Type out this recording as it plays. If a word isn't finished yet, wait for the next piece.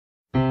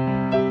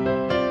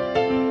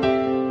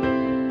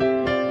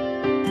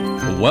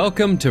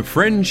Welcome to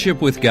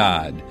Friendship with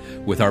God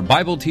with our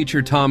Bible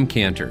teacher Tom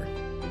Cantor.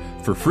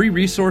 For free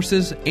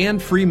resources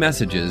and free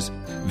messages,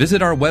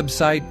 visit our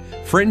website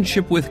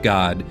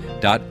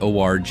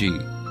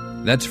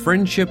friendshipwithgod.org. That's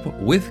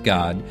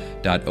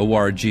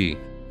friendshipwithgod.org.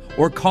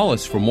 Or call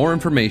us for more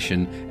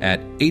information at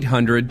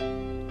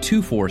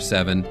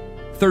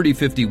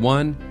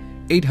 800-247-3051,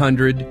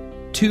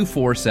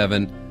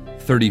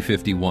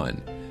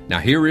 800-247-3051. Now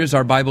here is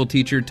our Bible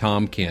teacher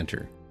Tom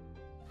Cantor.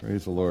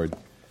 Praise the Lord.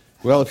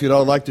 Well, if you'd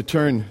all like to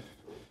turn,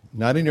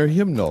 not in your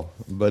hymnal,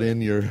 but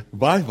in your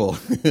Bible,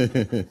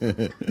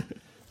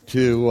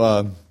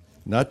 to,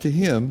 not to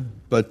him,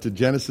 but to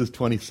Genesis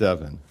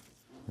 27.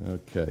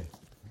 Okay.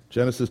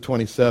 Genesis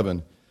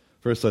 27.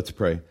 First, let's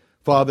pray.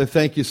 Father,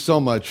 thank you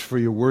so much for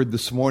your word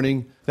this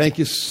morning. Thank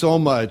you so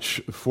much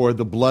for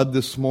the blood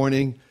this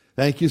morning.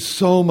 Thank you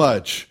so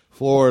much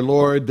for,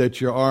 Lord,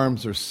 that your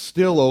arms are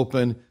still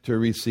open to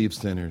receive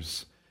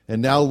sinners.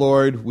 And now,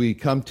 Lord, we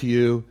come to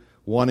you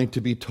wanting to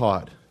be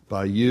taught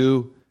by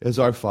you as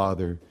our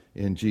Father,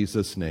 in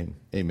Jesus' name.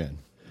 Amen.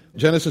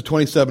 Genesis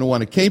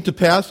 27:1. It came to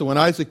pass that when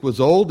Isaac was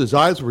old, his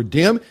eyes were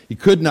dim, he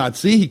could not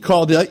see. He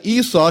called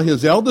Esau,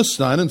 his eldest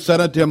son, and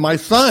said unto him, My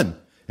son.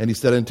 And he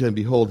said unto him,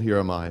 Behold, here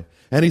am I.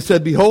 And he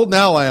said, Behold,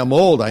 now I am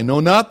old, I know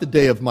not the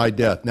day of my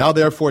death. Now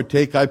therefore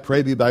take, I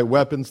pray thee, thy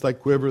weapons, thy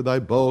quiver, thy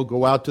bow,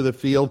 go out to the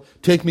field,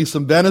 take me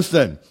some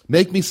venison,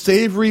 make me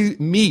savory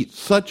meat,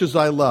 such as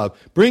I love.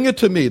 Bring it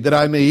to me, that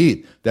I may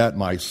eat, that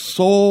my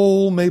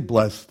soul may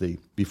bless thee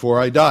before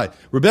I die.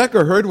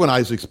 Rebekah heard when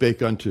Isaac spake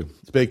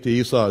to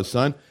Esau his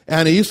son,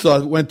 and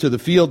Esau went to the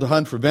field to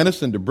hunt for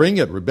venison to bring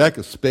it.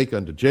 Rebekah spake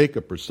unto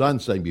Jacob her son,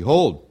 saying,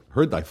 Behold,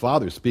 heard thy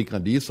father speak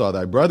unto Esau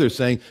thy brother,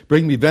 saying,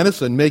 Bring me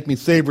venison, make me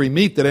savory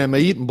meat, that I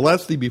may eat and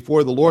bless thee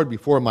before the Lord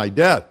before my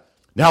death.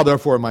 Now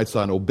therefore, my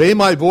son, obey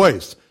my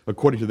voice,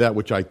 according to that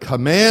which I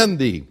command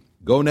thee.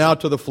 Go now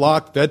to the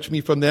flock, fetch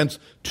me from thence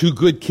 2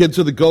 good kids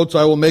of the goats.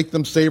 I will make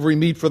them savory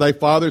meat for thy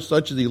father,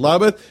 such as he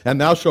loveth, and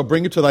thou shalt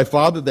bring it to thy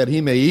father, that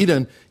he may eat,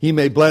 and he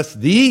may bless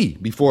thee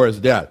before his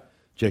death.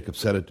 Jacob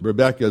said unto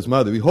Rebekah his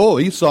mother,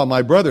 Behold, Esau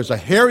my brother is a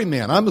hairy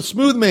man, I'm a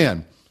smooth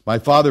man. My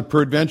father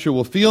peradventure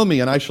will feel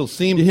me, and I shall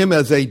seem to him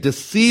as a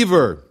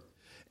deceiver,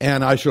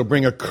 and I shall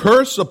bring a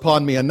curse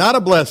upon me, and not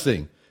a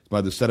blessing. His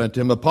mother said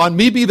unto him, Upon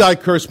me be thy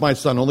curse, my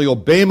son, only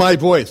obey my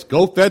voice.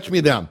 Go fetch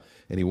me them.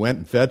 And he went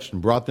and fetched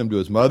and brought them to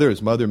his mother.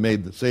 His mother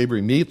made the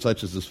savory meat,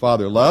 such as his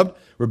father loved.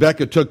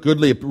 Rebekah took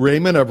goodly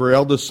raiment of her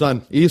eldest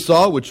son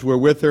Esau, which were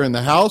with her in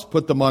the house,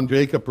 put them on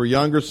Jacob, her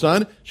younger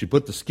son. She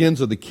put the skins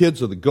of the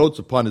kids of the goats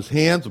upon his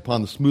hands,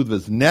 upon the smooth of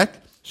his neck.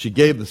 She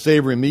gave the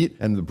savory meat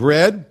and the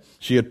bread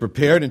she had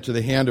prepared into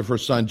the hand of her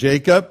son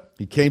Jacob.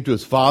 He came to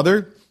his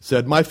father,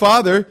 said, My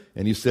father.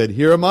 And he said,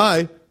 Here am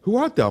I. Who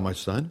art thou, my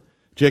son?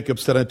 Jacob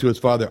said unto his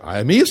father, I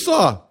am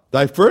Esau,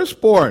 thy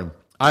firstborn.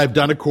 I have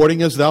done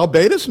according as thou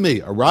badest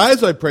me.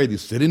 Arise, I pray thee,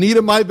 sit and eat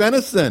of my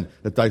venison,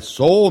 that thy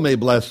soul may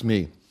bless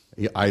me.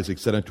 Isaac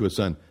said unto his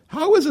son,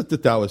 How is it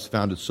that thou hast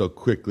found it so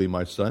quickly,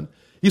 my son?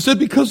 He said,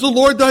 Because the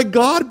Lord thy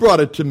God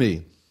brought it to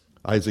me.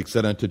 Isaac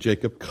said unto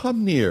Jacob,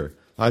 Come near,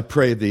 I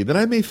pray thee, that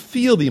I may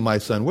feel thee, my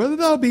son, whether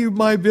thou be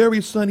my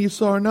very son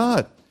Esau or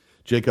not.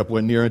 Jacob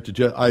went near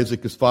unto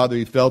Isaac his father.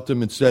 He felt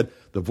him and said,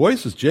 The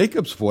voice is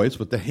Jacob's voice,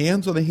 but the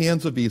hands are the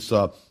hands of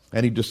Esau.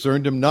 And he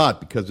discerned him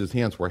not, because his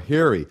hands were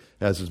hairy,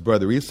 as his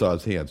brother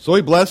Esau's hands. So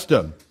he blessed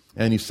him,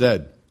 and he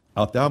said,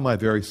 Art thou my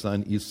very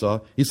son Esau?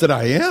 He said,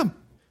 I am.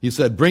 He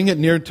said, Bring it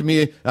near to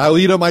me. I'll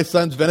eat of my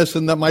son's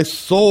venison, that my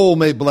soul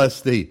may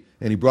bless thee.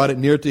 And he brought it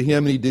near to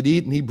him, and he did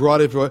eat, and he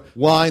brought it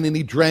wine, and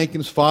he drank.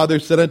 And his father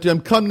said unto him,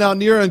 Come now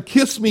near and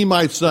kiss me,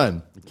 my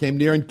son. He came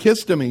near and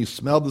kissed him, and he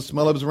smelled the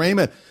smell of his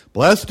raiment,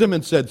 blessed him,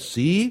 and said,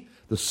 See,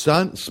 the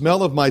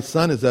smell of my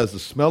son is as the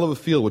smell of a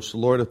field which the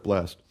Lord hath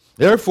blessed.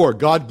 Therefore,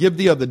 God give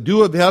thee of the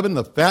dew of heaven,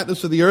 the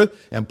fatness of the earth,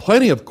 and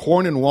plenty of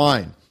corn and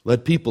wine.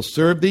 Let people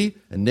serve thee,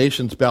 and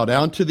nations bow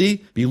down to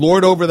thee. Be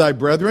Lord over thy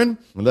brethren,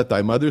 and let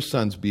thy mother's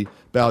sons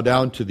bow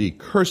down to thee.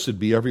 Cursed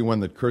be every one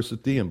that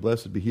curseth thee, and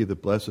blessed be he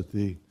that blesseth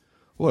thee.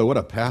 Boy, what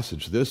a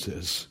passage this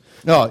is.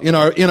 Now, in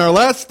our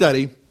last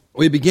study,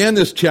 we began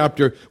this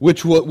chapter,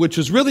 which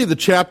is really the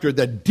chapter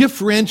that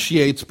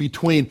differentiates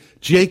between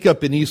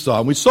Jacob and Esau.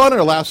 And we saw in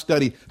our last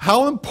study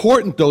how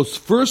important those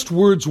first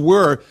words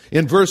were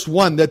in verse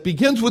 1 that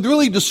begins with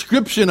really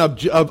description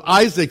of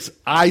Isaac's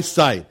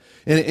eyesight.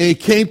 And it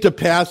came to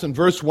pass in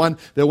verse 1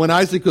 that when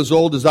Isaac was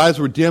old, his eyes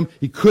were dim,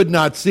 he could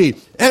not see.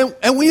 And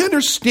we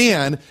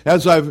understand,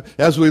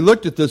 as we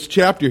looked at this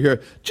chapter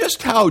here,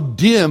 just how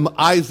dim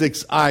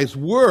Isaac's eyes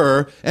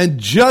were and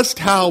just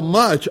how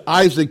much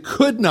Isaac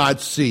could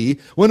not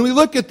see when we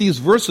look at these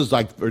verses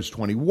like verse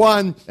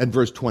 21 and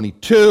verse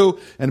 22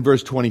 and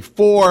verse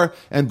 24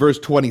 and verse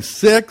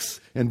 26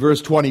 and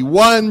verse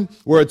 21,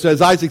 where it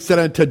says, Isaac said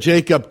unto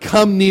Jacob,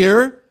 Come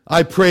near,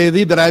 I pray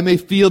thee, that I may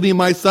feel thee,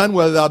 my son,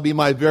 whether thou be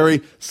my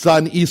very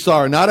son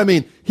Esau or not. I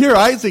mean, here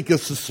Isaac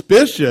is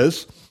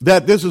suspicious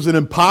that this is an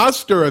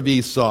impostor of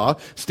Esau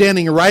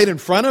standing right in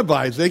front of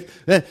Isaac,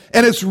 and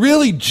it's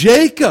really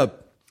Jacob.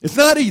 It's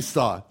not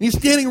Esau. He's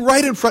standing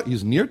right in front.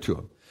 He's near to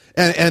him.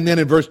 And then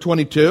in verse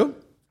 22,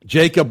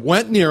 Jacob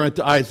went near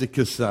unto Isaac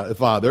his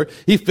father.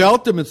 He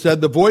felt him and said,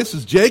 the voice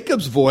is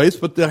Jacob's voice,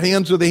 but the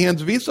hands are the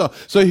hands of Esau.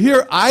 So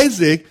here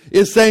Isaac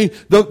is saying,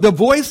 the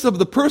voice of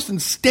the person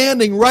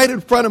standing right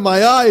in front of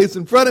my eyes,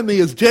 in front of me,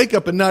 is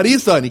Jacob and not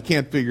Esau, and he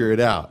can't figure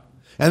it out.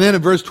 And then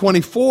in verse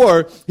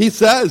 24, he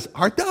says,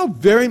 art thou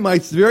my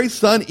very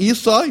son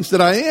Esau? He said,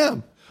 I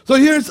am. So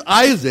here's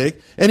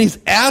Isaac, and he's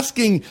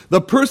asking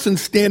the person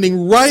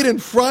standing right in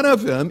front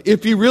of him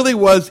if he really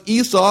was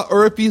Esau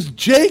or if he's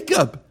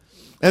Jacob.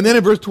 And then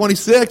in verse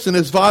 26, and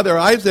his father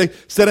Isaac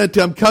said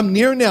unto him, come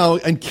near now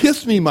and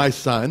kiss me, my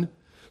son.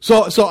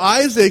 So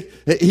Isaac,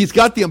 he's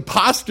got the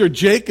imposter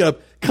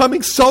Jacob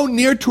coming so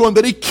near to him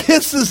that he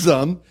kisses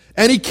him,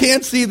 and he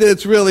can't see that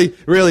it's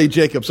really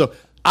Jacob. So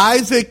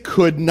Isaac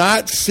could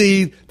not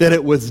see that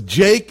it was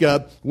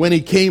Jacob when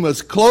he came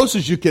as close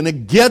as you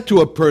can get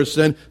to a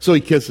person, so he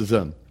kisses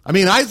him. I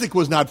mean, Isaac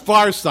was not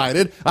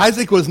farsighted.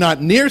 Isaac was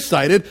not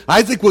nearsighted.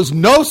 Isaac was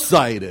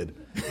no-sighted.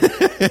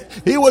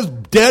 He was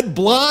dead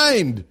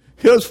blind.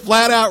 He was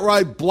flat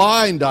outright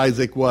blind,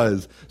 Isaac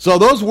was. So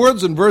those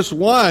words in verse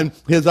 1,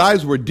 his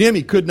eyes were dim,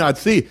 he could not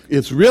see.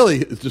 It's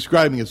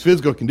describing his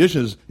physical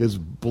condition, his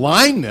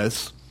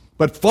blindness.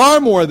 But far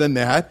more than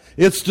that,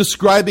 it's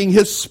describing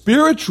his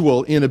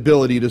spiritual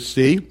inability to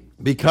see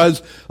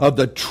because of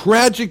the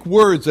tragic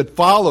words that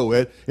follow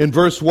it in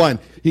verse 1.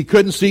 He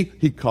couldn't see,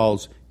 he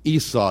calls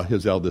Esau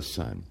his eldest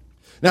son.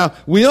 Now,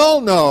 we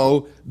all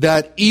know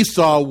that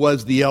Esau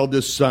was the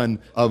eldest son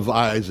of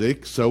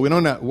Isaac, so we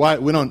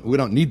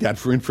don't need that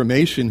for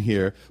information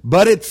here.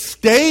 But it's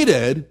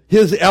stated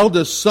his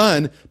eldest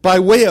son by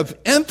way of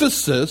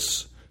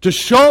emphasis to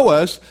show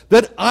us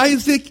that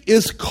Isaac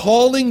is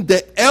calling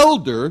the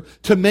elder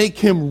to make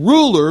him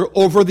ruler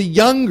over the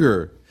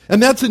younger.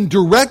 And that's in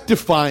direct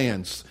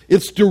defiance.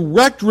 It's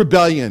direct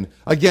rebellion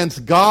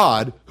against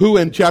God, who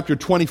in chapter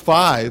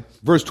 25,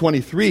 verse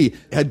 23,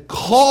 had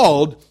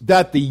called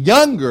that the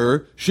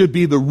younger should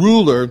be the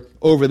ruler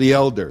over the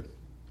elder.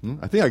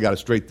 I think I got it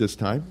straight this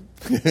time.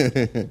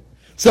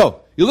 So,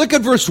 you look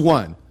at verse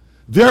 1.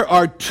 There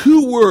are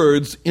two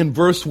words in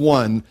verse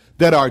 1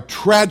 that are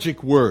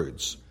tragic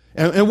words.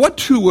 And what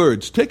two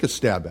words? Take a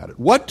stab at it.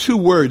 What two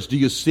words do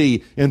you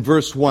see in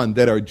verse 1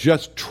 that are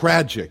just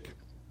tragic?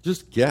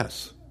 Just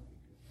guess.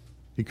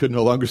 He could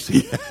no longer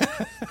see.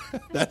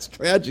 That's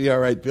tragedy, all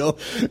right, Bill.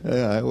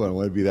 I wouldn't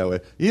want to be that way.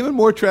 Even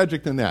more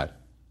tragic than that.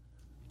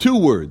 Two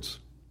words.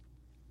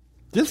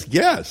 Just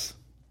guess.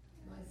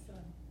 My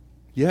son.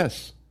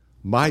 Yes,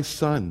 my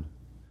son.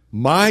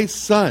 My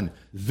son.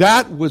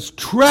 That was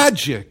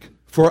tragic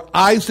for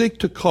Isaac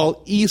to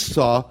call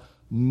Esau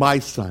my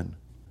son.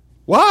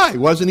 Why?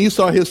 Wasn't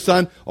Esau his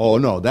son? Oh,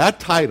 no, that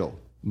title,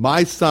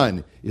 my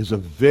son, is a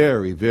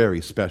very,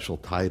 very special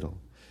title.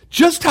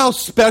 Just how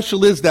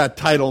special is that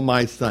title,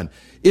 my son?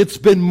 It's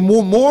been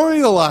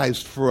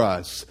memorialized for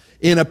us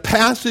in a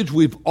passage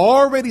we've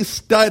already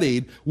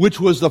studied, which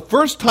was the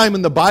first time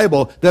in the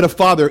Bible that a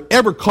father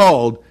ever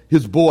called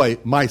his boy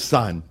my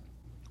son.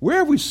 Where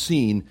have we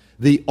seen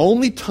the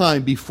only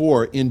time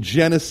before in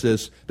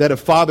Genesis that a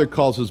father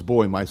calls his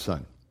boy my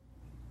son?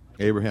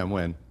 Abraham,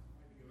 when?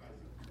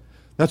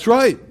 That's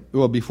right.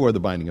 Well, before the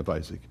binding of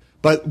Isaac.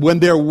 But when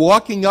they're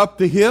walking up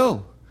the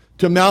hill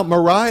to Mount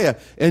Moriah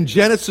in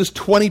Genesis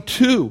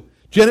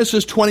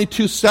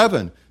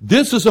 22:7.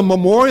 This is a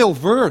memorial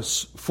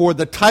verse for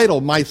the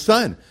title, my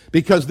son.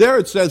 Because there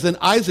it says, and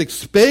Isaac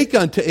spake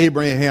unto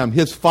Abraham,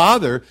 his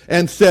father,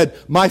 and said,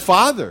 my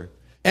father.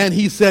 And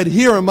he said,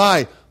 here am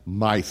I,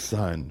 my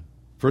son.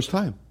 First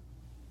time.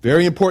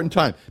 Very important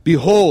time.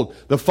 Behold,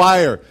 the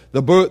fire,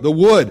 the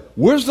wood.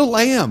 Where's the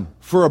lamb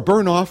for a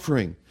burnt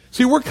offering?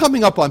 See, we're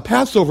coming up on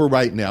Passover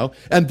right now,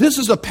 and this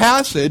is a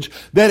passage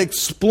that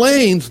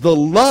explains the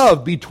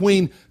love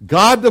between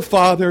God the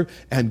Father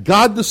and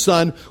God the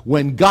Son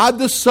when God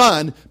the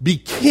Son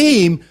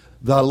became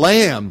the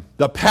lamb,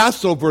 the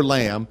Passover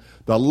lamb,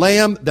 the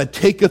lamb that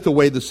taketh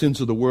away the sins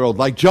of the world.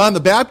 Like John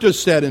the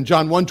Baptist said in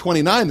John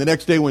 1:29, the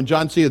next day when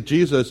John seeth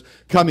Jesus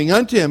coming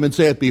unto him and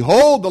saith,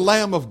 behold the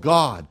Lamb of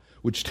God,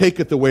 which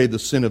taketh away the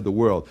sin of the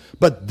world.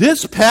 But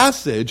this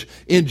passage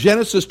in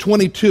Genesis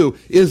 22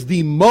 is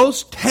the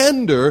most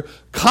tender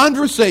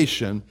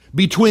conversation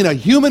between a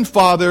human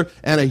father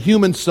and a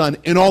human son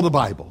in all the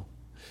Bible.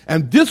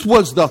 And this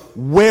was the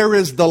where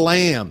is the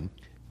lamb?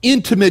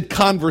 Intimate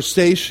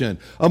conversation,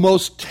 a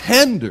most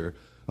tender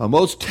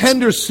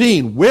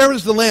scene. Where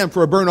is the lamb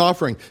for a burnt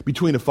offering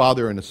between a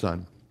father and a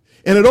son?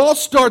 And it all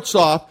starts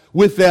off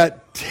with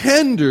that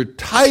tender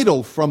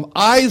title from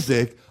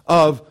Isaac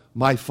of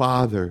my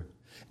father.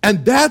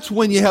 And that's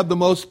when you have the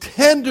most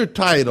tender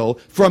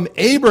title from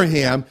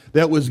Abraham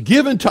that was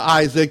given to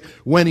Isaac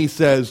when he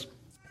says,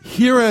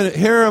 here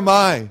am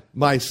I,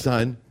 my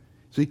son.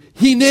 See,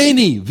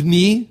 hineni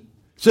v'ni,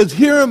 says,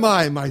 here am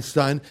I, my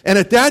son. And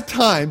at that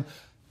time,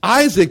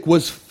 Isaac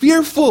was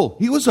fearful.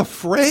 He was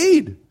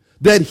afraid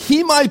that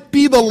he might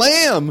be the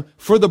lamb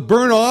for the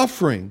burnt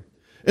offering.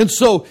 And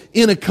so,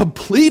 in a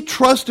complete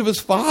trust of his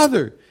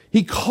father,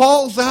 he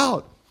calls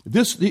out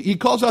this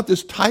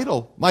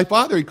title, my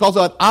father. He calls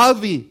out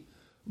Avi,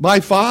 my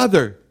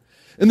father.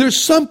 And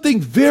there's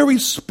something very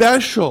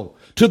special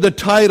to the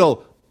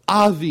title,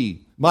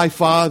 Avi, my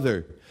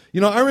father. You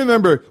know, I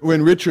remember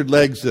when Richard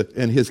Leggs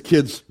and his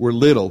kids were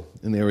little,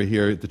 and they were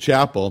here at the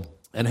chapel,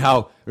 and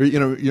how, you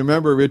know, you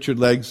remember Richard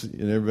Leggs?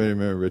 Everybody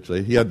remember Richard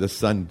Leggs? He had this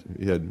son.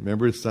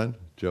 Remember his son,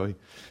 Joey?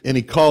 And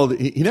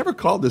he never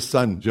called his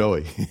son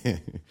Joey.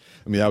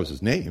 I mean, that was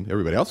his name.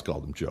 Everybody else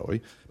called him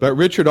Joey. But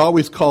Richard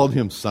always called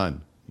him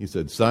son. He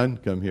said, son,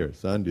 come here.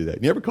 Son, do that.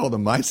 He never called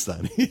him my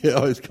son. He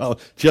always called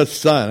just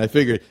son. I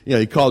figured,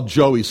 he called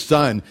Joey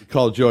son.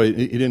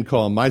 He didn't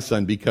call him my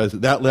son because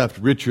that left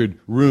Richard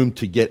room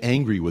to get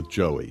angry with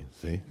Joey.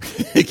 See?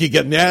 He could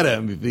get mad at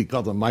him. If he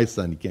calls him my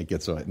son, he can't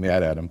get so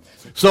mad at him.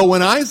 So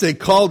when Isaac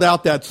called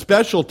out that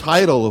special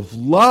title of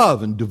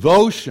love and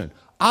devotion,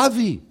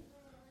 Avi,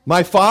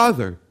 my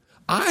father,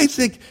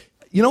 Isaac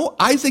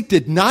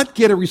did not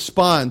get a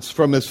response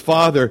from his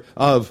father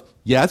of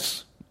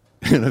yes,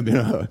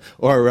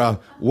 or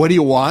what do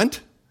you want?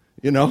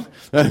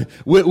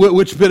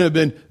 Which would have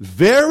been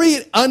very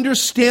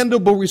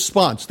understandable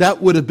response.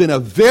 That would have been a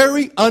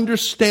very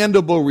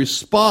understandable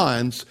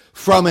response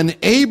from an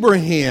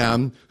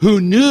Abraham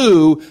who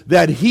knew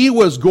that he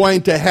was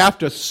going to have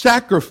to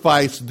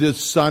sacrifice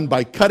this son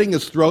by cutting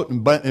his throat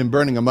and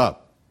burning him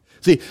up.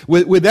 See,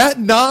 with that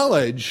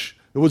knowledge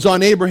that was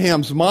on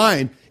Abraham's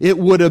mind, it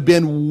would have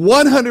been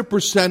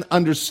 100%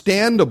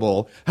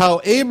 understandable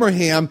how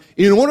Abraham,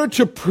 in order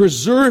to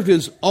preserve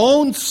his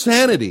own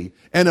sanity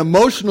and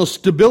emotional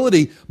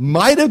stability,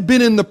 might have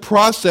been in the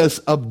process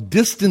of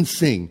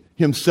distancing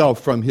himself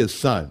from his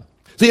son.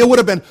 See, it would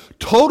have been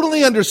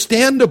totally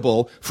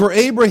understandable for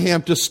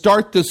Abraham to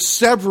start the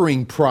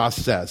severing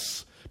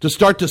process, to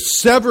start to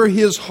sever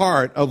his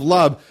heart of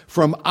love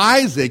from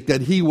Isaac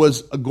that he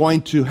was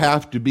going to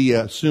have to be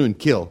soon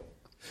killed.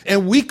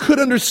 And we could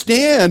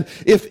understand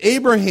if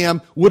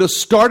Abraham would have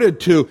started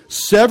to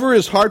sever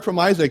his heart from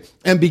Isaac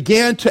and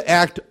began to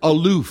act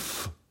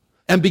aloof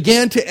and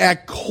began to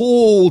act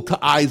cold to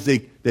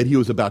Isaac that he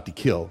was about to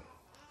kill.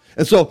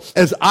 And so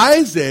as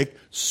Isaac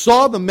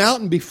saw the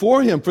mountain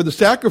before him for the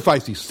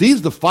sacrifice, he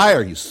sees the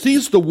fire, he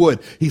sees the wood,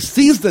 he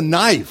sees the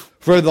knife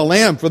for the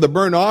lamb, for the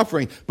burnt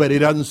offering, but he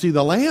doesn't see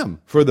the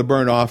lamb for the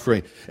burnt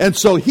offering. And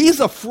so he's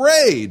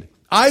afraid,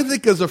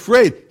 Isaac is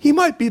afraid, he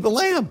might be the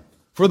lamb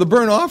for the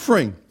burnt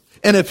offering.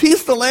 And if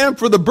he's the lamb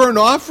for the burnt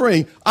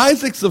offering,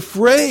 Isaac's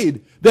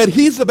afraid that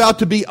he's about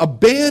to be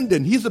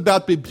abandoned. He's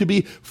about to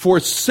be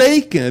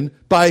forsaken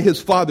by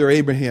his father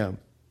Abraham.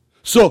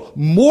 So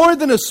more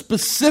than a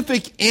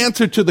specific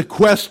answer to the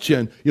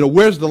question,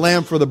 where's the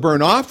lamb for the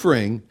burnt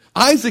offering,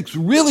 Isaac's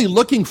really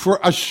looking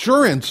for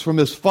assurance from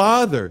his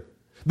father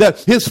that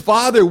his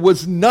father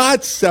was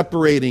not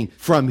separating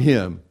from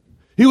him.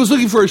 He was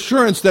looking for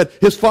assurance that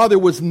his father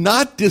was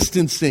not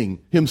distancing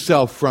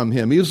himself from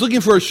him. He was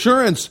looking for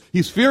assurance.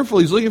 He's fearful.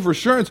 He's looking for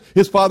assurance.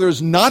 His father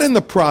is not in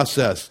the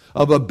process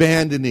of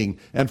abandoning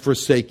and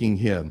forsaking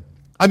him.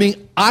 I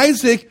mean,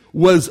 Isaac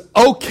was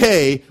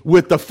okay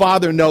with the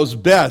father knows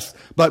best,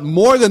 but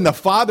more than the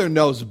father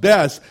knows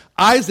best,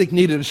 Isaac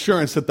needed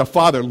assurance that the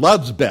father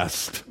loves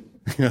best.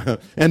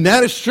 And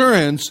that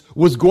assurance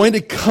was going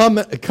to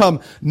come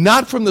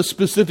not from the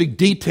specific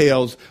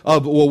details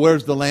of,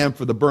 where's the lamb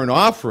for the burnt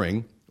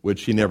offering,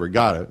 which he never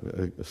got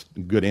a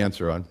good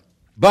answer on.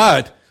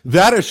 But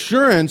that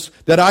assurance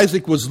that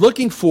Isaac was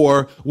looking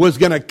for was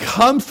going to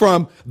come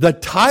from the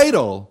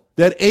title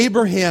that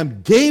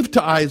Abraham gave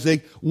to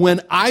Isaac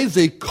when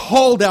Isaac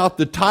called out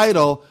the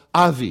title,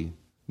 Avi,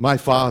 my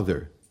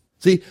father.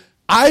 See,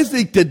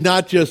 Isaac did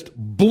not just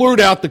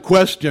blurt out the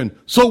question,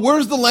 so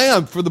where's the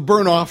lamb for the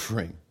burnt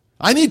offering?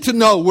 I need to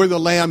know where the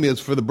lamb is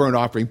for the burnt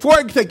offering. Before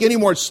I can take any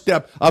more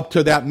step up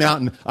to that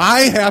mountain,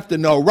 I have to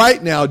know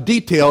right now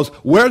details,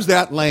 where's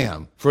that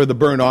lamb for the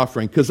burnt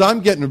offering? Because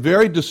I'm getting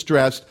very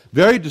distressed,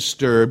 very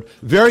disturbed,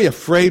 very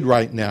afraid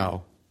right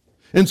now.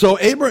 And so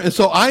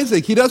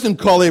Isaac, he doesn't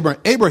call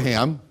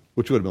Abraham,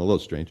 which would have been a little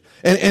strange,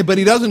 but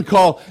he doesn't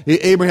call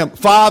Abraham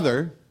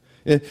father.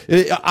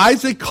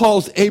 Isaac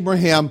calls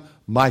Abraham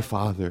my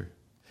father.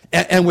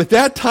 And with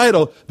that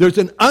title, there's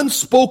an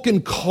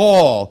unspoken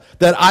call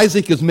that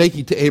Isaac is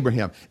making to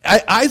Abraham.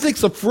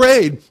 Isaac's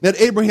afraid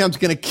that Abraham's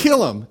going to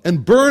kill him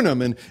and burn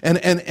him.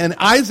 And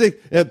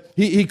Isaac,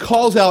 he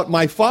calls out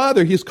my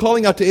father. He's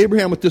calling out to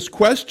Abraham with this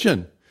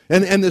question.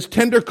 And this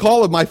tender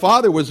call of my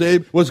father was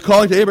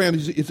calling to Abraham.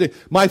 He said,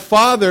 my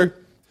father,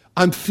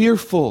 I'm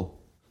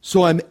fearful.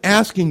 So I'm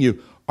asking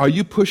you, are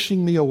you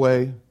pushing me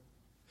away?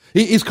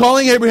 He's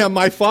calling Abraham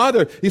my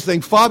father. He's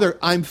saying, Father,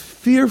 I'm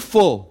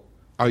fearful.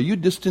 Are you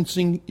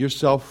distancing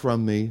yourself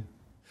from me?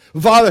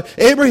 Father,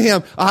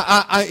 Abraham,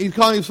 he's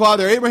calling his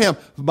father, Abraham,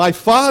 my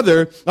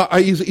father,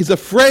 he's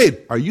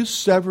afraid. Are you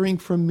severing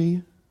from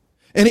me?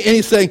 And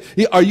he's saying,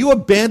 are you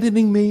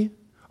abandoning me?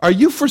 Are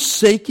you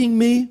forsaking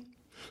me?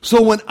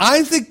 So when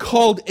Isaac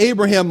called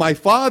Abraham my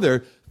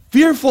father,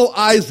 fearful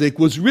Isaac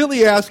was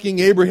really asking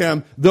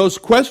Abraham those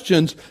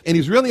questions, and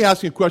he's really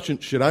asking a question,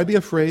 should I be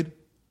afraid?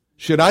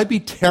 Should I be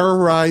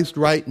terrorized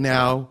right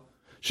now?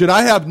 Should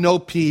I have no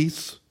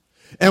peace?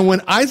 And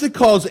when Isaac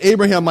calls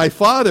Abraham my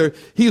father,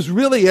 he's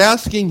really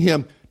asking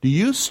him, do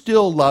you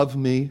still love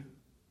me?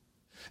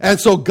 And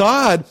so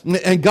God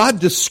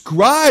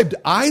described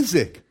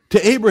Isaac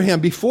to Abraham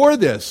before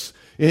this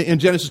in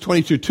Genesis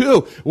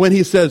 22:2, when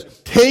he says,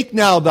 take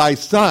now thy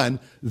son,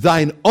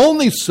 thine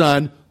only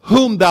son,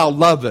 whom thou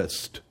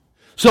lovest.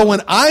 So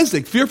when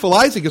fearful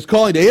Isaac is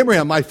calling to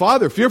Abraham, my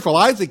father, fearful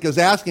Isaac is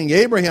asking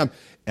Abraham,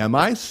 am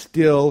I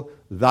still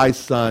thy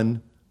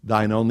son,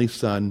 thine only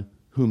son,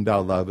 whom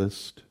thou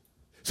lovest?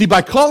 See,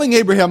 by calling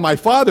Abraham my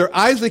father,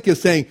 Isaac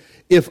is saying,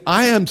 if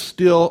I am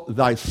still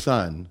thy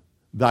son,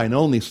 thine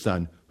only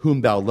son,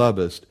 whom thou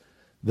lovest,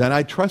 then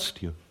I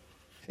trust you.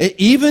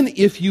 Even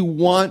if you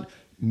want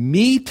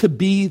me to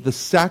be the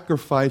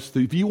sacrifice,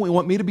 if you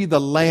want me to be the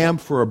lamb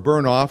for a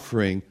burnt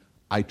offering,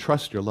 I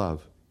trust your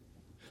love.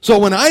 So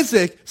when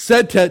Isaac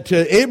said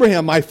to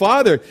Abraham, my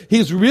father,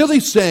 he's really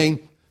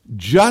saying,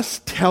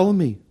 just tell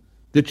me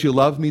that you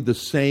love me the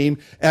same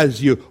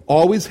as you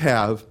always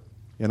have,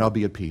 and I'll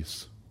be at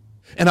peace.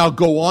 And I'll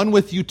go on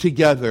with you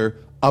together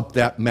up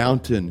that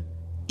mountain,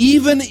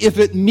 even if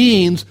it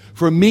means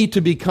for me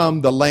to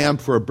become the lamb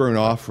for a burnt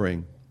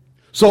offering.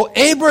 So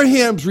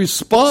Abraham's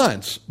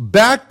response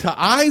back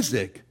to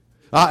Isaac,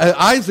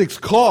 Isaac's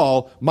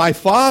call, my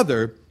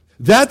father,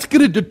 that's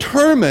going to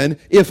determine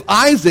if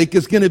Isaac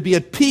is going to be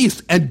at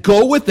peace and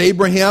go with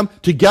Abraham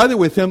together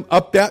with him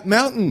up that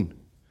mountain.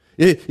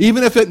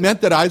 Even if it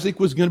meant that Isaac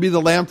was going to be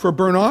the lamb for a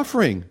burnt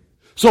offering.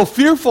 So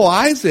fearful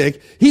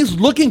Isaac, he's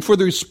looking for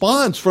the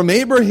response from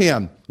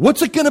Abraham.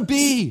 What's it going to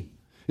be?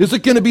 Is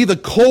it going to be the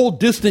cold,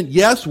 distant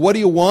yes, what do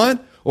you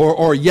want?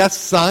 Or yes,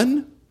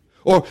 son?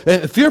 Or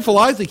fearful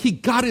Isaac, he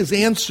got his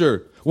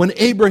answer when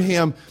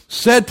Abraham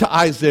said to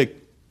Isaac,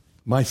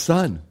 my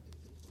son,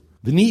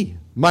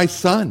 my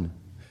son.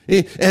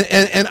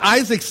 And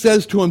Isaac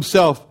says to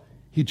himself,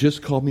 he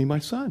just called me my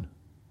son.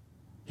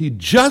 He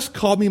just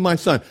called me my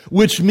son,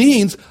 which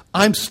means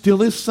I'm still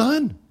his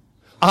son.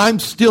 I'm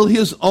still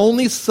his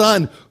only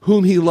son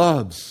whom he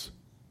loves.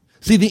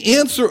 See, the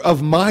answer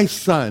of my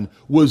son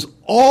was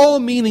all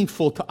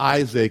meaningful to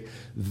Isaac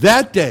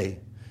that day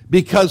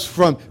because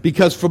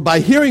by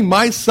hearing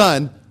my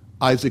son,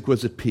 Isaac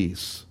was at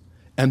peace.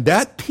 And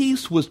that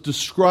peace was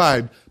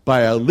described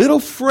by a little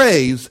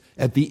phrase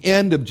at the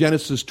end of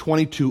Genesis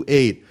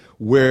 22:8,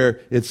 where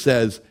it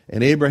says,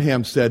 and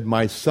Abraham said,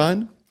 my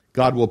son,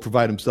 God will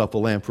provide himself a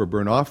lamb for a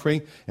burnt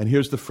offering. And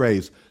here's the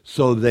phrase,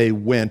 so they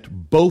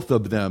went both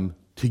of them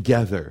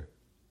together.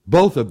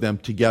 Both of them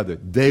together.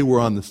 They were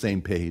on the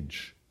same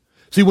page.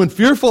 See, when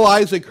fearful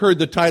Isaac heard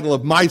the title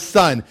of my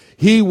son,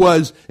 he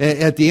was,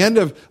 at the end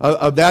of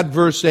that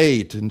verse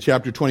 8 in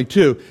chapter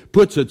 22,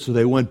 puts it, so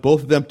they went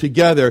both of them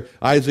together.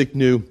 Isaac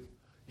knew,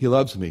 he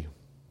loves me.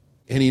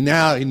 And he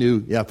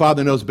knew, yeah,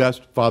 Father knows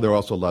best, Father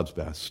also loves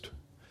best.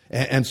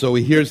 And so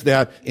he hears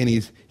that, and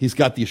he's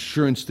got the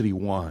assurance that he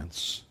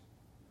wants.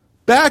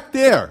 Back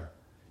there,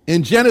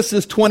 in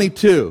Genesis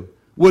 22,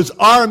 was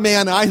our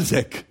man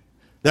Isaac,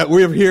 that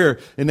we're here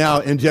and now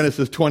in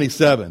Genesis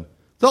 27.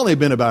 It's only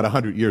been about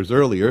 100 years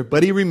earlier,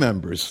 but he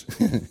remembers.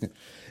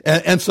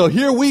 and so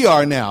here we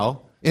are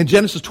now in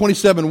Genesis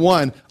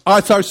 27:1.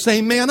 It's our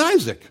same man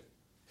Isaac.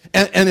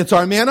 And it's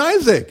our man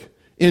Isaac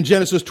in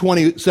Genesis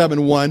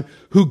 27:1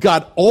 who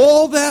got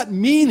all that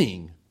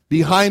meaning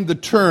behind the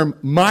term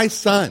my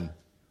son.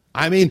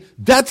 I mean,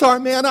 that's our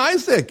man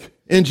Isaac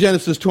in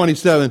Genesis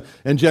 27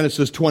 and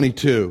Genesis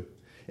 22.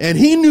 And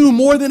he knew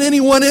more than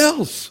anyone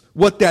else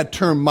what that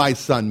term my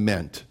son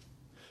meant.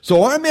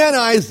 So our man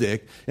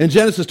Isaac, in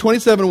Genesis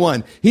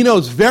 27:1, he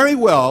knows very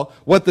well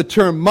what the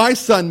term my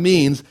son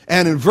means.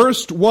 And in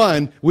verse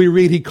 1, we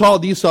read, he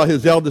called Esau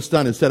his eldest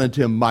son and said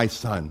unto him, my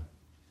son.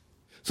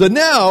 So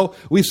now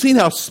we've seen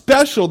how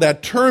special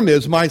that term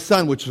is, my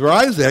son, which is for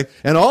Isaac,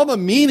 and all the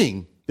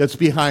meaning that's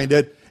behind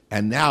it.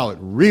 And now it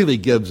really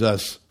gives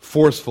us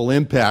forceful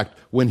impact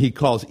when he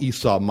calls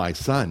Esau my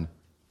son.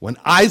 When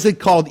Isaac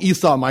called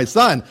Esau my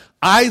son,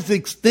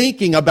 Isaac's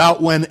thinking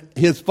about when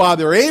his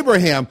father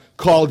Abraham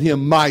called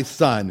him my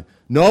son.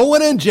 No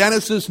one in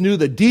Genesis knew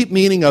the deep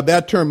meaning of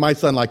that term, my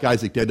son, like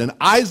Isaac did. And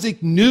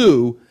Isaac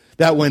knew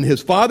that when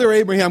his father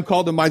Abraham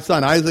called him my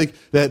son, Isaac,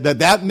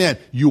 that meant,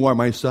 you are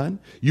my son,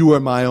 you are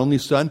my only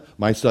son,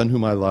 my son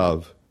whom I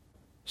love.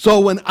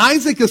 So when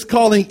Isaac is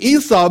calling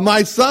Esau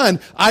my son,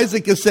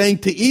 Isaac is saying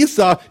to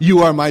Esau, you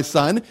are my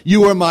son,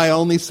 you are my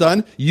only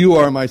son, you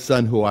are my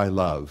son who I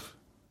love.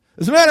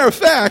 As a matter of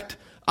fact,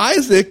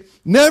 Isaac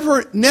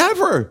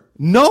never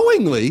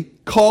knowingly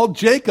called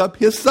Jacob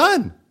his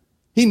son.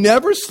 He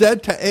never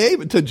said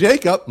to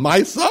Jacob,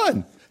 my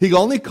son. He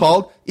only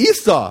called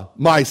Esau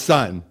my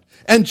son.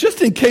 And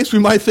just in case we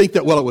might think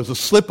that, well, it was a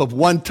slip of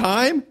one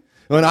time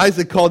when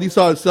Isaac called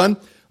Esau his son,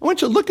 I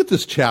want you to look at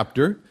this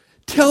chapter.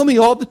 Tell me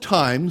all the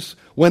times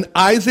when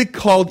Isaac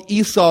called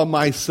Esau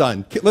my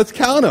son. Let's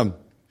count them.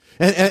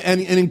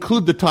 And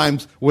include the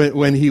times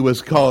when he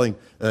was calling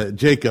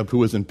Jacob, who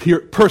was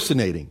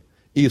impersonating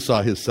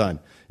Esau, his son.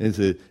 And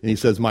he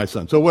says, my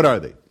son. So what are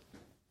they?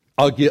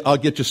 I'll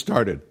get you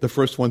started. The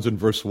first one's in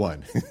verse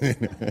 1.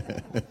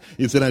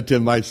 He said unto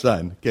him, my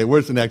son. Okay,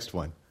 where's the next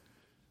one?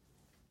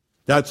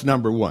 That's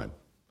number one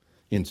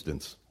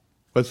instance.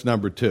 What's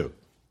number two?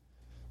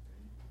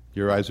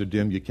 Your eyes are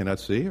dim, you cannot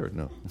see, or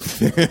no?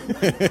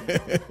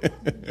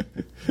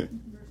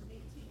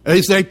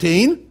 Verse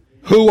 18.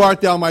 Who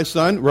art thou, my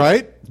son?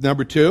 Right?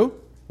 Number two.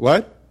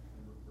 What?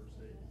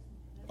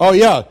 Oh,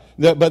 yeah.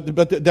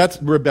 But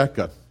that's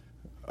Rebekah.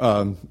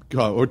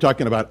 We're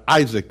talking about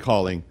Isaac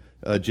calling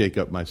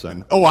Jacob my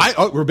son.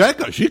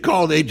 Rebekah, she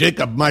called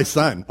Jacob my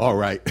son. All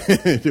right.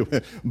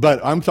 But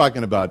I'm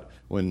talking about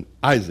when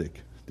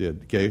Isaac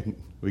did. Okay,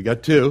 we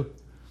got 2.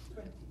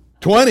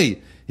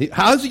 20.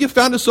 How has he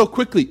found us so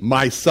quickly?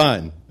 My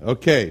son.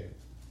 Okay.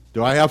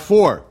 Do I have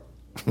 4?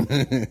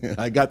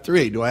 I got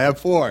 3. Do I have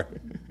 4?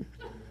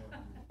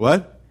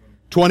 What?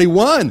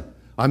 21.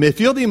 I may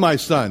feel thee, my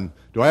son.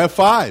 Do I have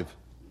 5?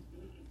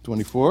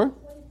 24?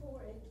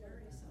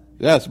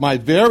 Yes, my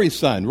very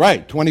son.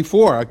 Right,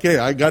 24. Okay,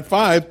 I got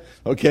 5.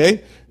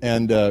 Okay,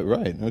 and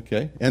right,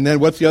 okay. And then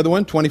what's the other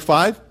one?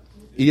 25?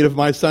 Eat of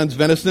my son's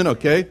venison.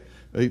 Okay.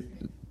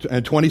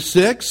 And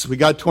 26. We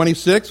got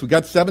 26. We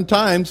got 7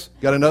 times.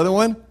 Got another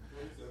one?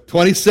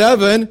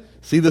 27.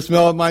 See the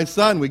smell of my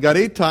son. We got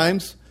 8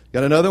 times.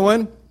 Got another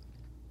one?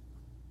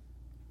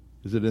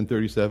 Is it in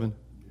 37?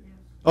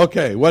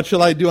 Okay, what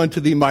shall I do unto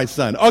thee, my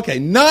son? Okay,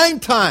 9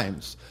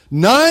 times.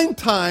 9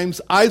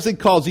 times Isaac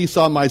calls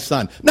Esau my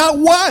son. Not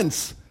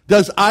once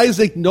does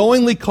Isaac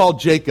knowingly call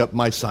Jacob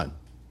my son.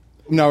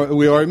 Now,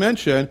 we already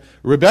mentioned,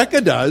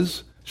 Rebekah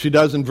does. She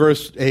does in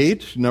verse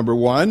 8, number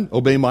 1,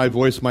 obey my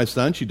voice, my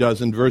son. She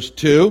does in verse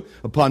 2,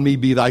 upon me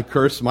be thy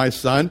curse, my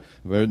son,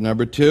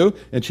 number 2.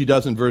 And she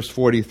does in verse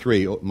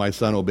 43, my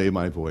son, obey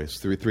my voice,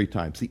 3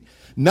 times. See,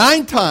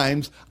 9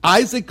 times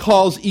Isaac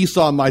calls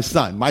Esau my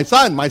son. My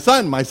son, my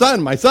son, my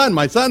son, my son,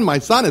 my son, my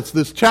son.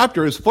 This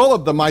chapter is full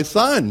of the my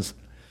sons.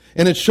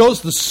 And it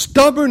shows the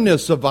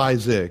stubbornness of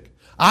Isaac.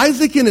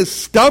 Isaac in his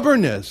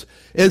stubbornness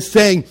is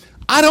saying,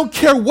 I don't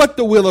care what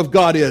the will of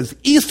God is.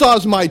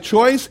 Esau's my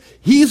choice.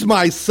 He's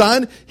my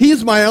son.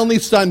 He's my only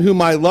son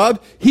whom I love.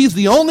 He's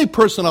the only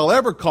person I'll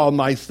ever call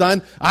my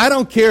son. I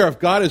don't care if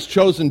God has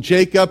chosen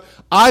Jacob.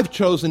 I've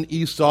chosen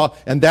Esau,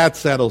 and that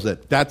settles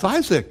it. That's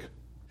Isaac.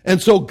 And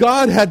so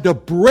God had to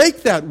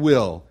break that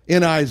will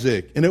in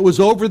Isaac, and it was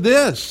over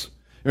this.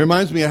 It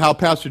reminds me of how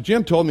Pastor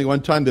Jim told me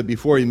one time that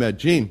before he met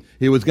Jean,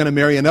 he was going to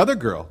marry another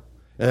girl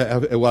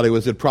while he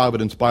was at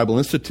Providence Bible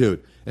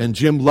Institute. And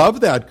Jim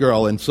loved that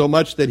girl, and so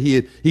much that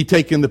he'd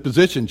taken the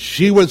position.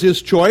 She was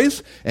his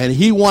choice, and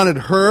he wanted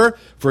her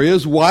for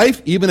his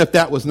wife, even if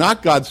that was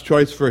not God's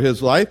choice for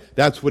his life.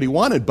 That's what he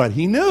wanted. But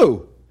he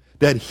knew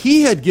that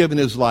he had given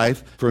his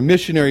life for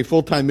missionary,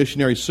 full-time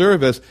missionary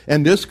service,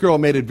 and this girl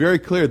made it very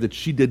clear that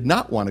she did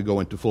not want to go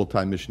into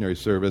full-time missionary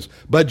service.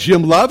 But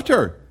Jim loved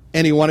her,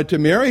 and he wanted to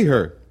marry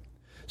her.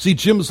 See,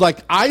 Jim's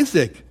like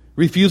Isaac,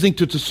 refusing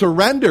to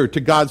surrender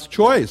to God's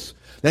choice.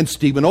 Then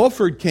Stephen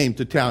Olford came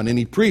to town, and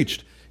he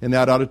preached in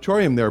that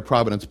auditorium there at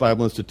Providence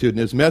Bible Institute, and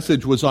his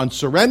message was on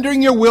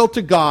surrendering your will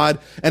to God,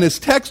 and his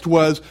text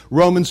was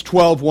Romans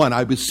 12:1.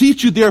 I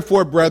beseech you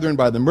therefore, brethren,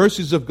 by the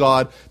mercies of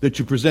God, that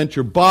you present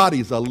your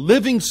bodies a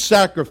living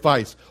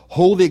sacrifice,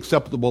 wholly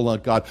acceptable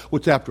unto God,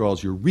 which after all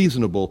is your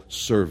reasonable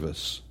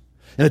service.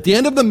 And at the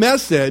end of the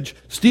message,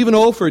 Stephen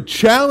Olford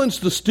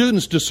challenged the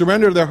students to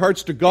surrender their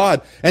hearts to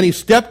God. And he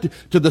stepped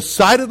to the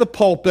side of the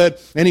pulpit,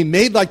 and he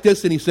made like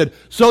this, and he said,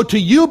 so to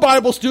you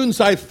Bible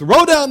students, I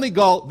throw down the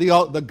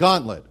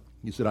gauntlet.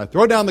 He said, I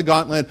throw down the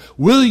gauntlet.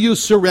 Will you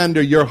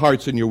surrender your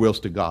hearts and your wills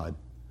to God?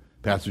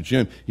 Pastor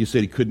Jim, he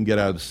said he couldn't get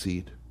out of the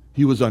seat.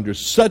 He was under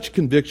such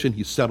conviction,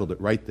 he settled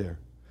it right there.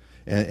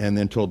 And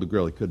then told the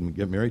girl he couldn't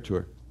get married to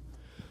her.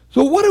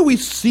 So what do we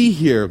see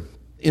here?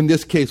 In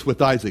this case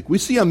with Isaac, we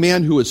see a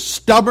man who is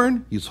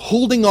stubborn. He's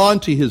holding on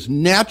to his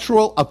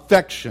natural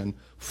affection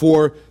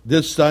for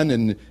this son,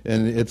 and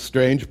it's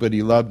strange, but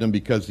he loved him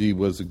because he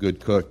was a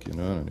good cook,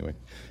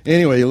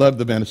 Anyway, he loved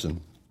the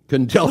venison.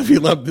 Couldn't tell if he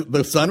loved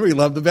the son or he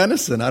loved the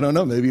venison. I don't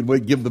know. Maybe he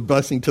would give the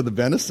blessing to the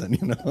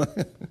venison,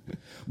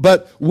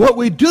 But what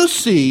we do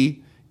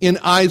see in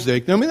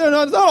Isaac, they're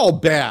not all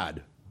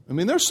bad.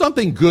 There's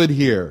something good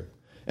here.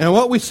 And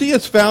what we see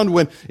is found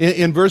when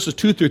in verses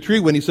 2 through 3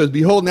 when he says,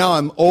 behold, now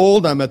I'm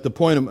old, I'm at the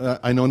point of,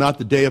 I know not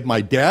the day of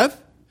my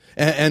death.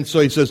 And so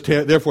he says,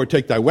 therefore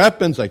take thy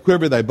weapons, thy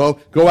quiver, thy bow,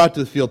 go out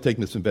to the field,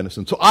 take some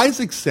venison. So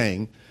Isaac's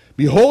saying,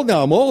 behold,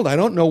 now I'm old, I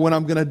don't know when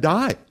I'm going to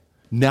die.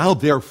 Now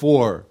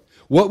therefore.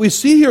 What we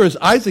see here is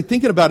Isaac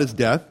thinking about his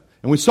death.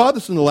 And we saw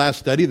this in the last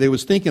study. They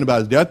was thinking about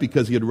his death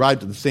because he had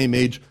arrived at the same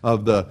age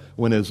of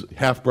when his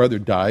half-brother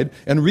died.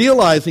 And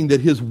realizing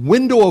that his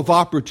window of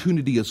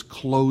opportunity is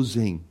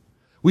closing.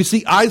 We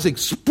see Isaac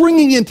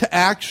springing into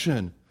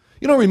action.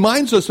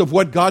 Reminds us of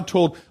what God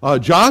told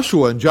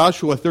Joshua in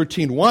Joshua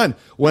 13:1,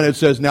 when it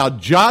says, now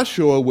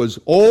Joshua was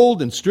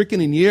old and stricken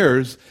in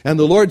years, and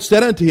the Lord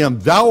said unto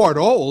him, thou art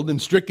old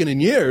and stricken in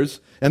years,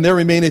 and there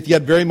remaineth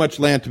yet very much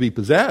land to be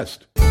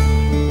possessed.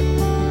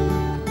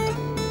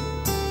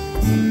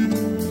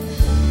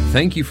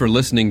 Thank you for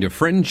listening to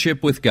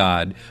Friendship with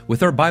God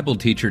with our Bible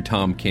teacher,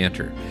 Tom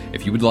Cantor.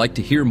 If you would like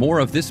to hear more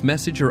of this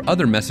message or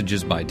other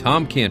messages by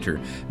Tom Cantor,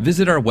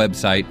 visit our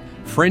website,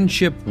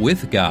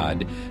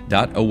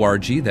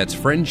 friendshipwithgod.org. That's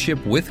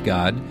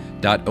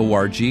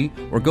friendshipwithgod.org,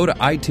 or go to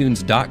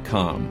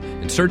iTunes.com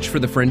and search for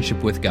the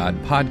Friendship with God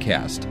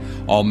podcast.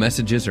 All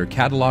messages are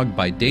cataloged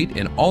by date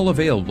and all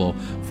available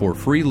for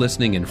free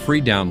listening and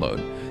free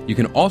download. You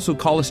can also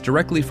call us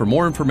directly for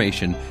more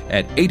information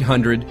at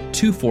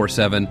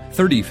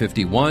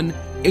 800-247-3051,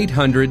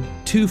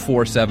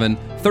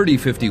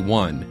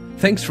 800-247-3051.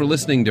 Thanks for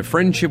listening to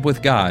Friendship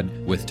with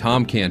God with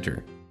Tom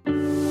Cantor.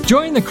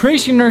 Join the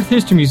Creation and Earth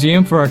History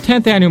Museum for our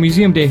 10th Annual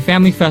Museum Day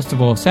Family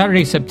Festival,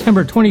 Saturday,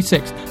 September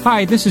 26th.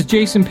 Hi, this is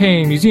Jason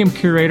Payne, Museum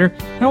Curator,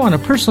 and I want to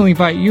personally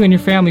invite you and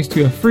your families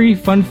to a free,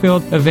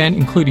 fun-filled event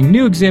including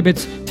new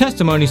exhibits,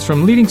 testimonies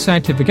from leading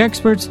scientific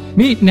experts,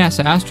 meet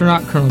NASA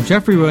astronaut Colonel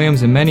Jeffrey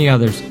Williams, and many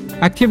others.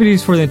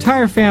 Activities for the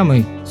entire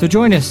family, so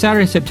join us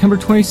Saturday, September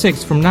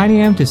 26th from 9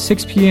 a.m. to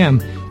 6 p.m.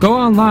 Go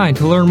online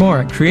to learn more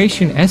at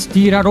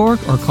creationsd.org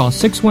or call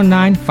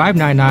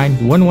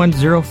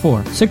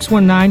 619-599-1104,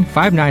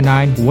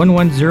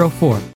 619-599-1104.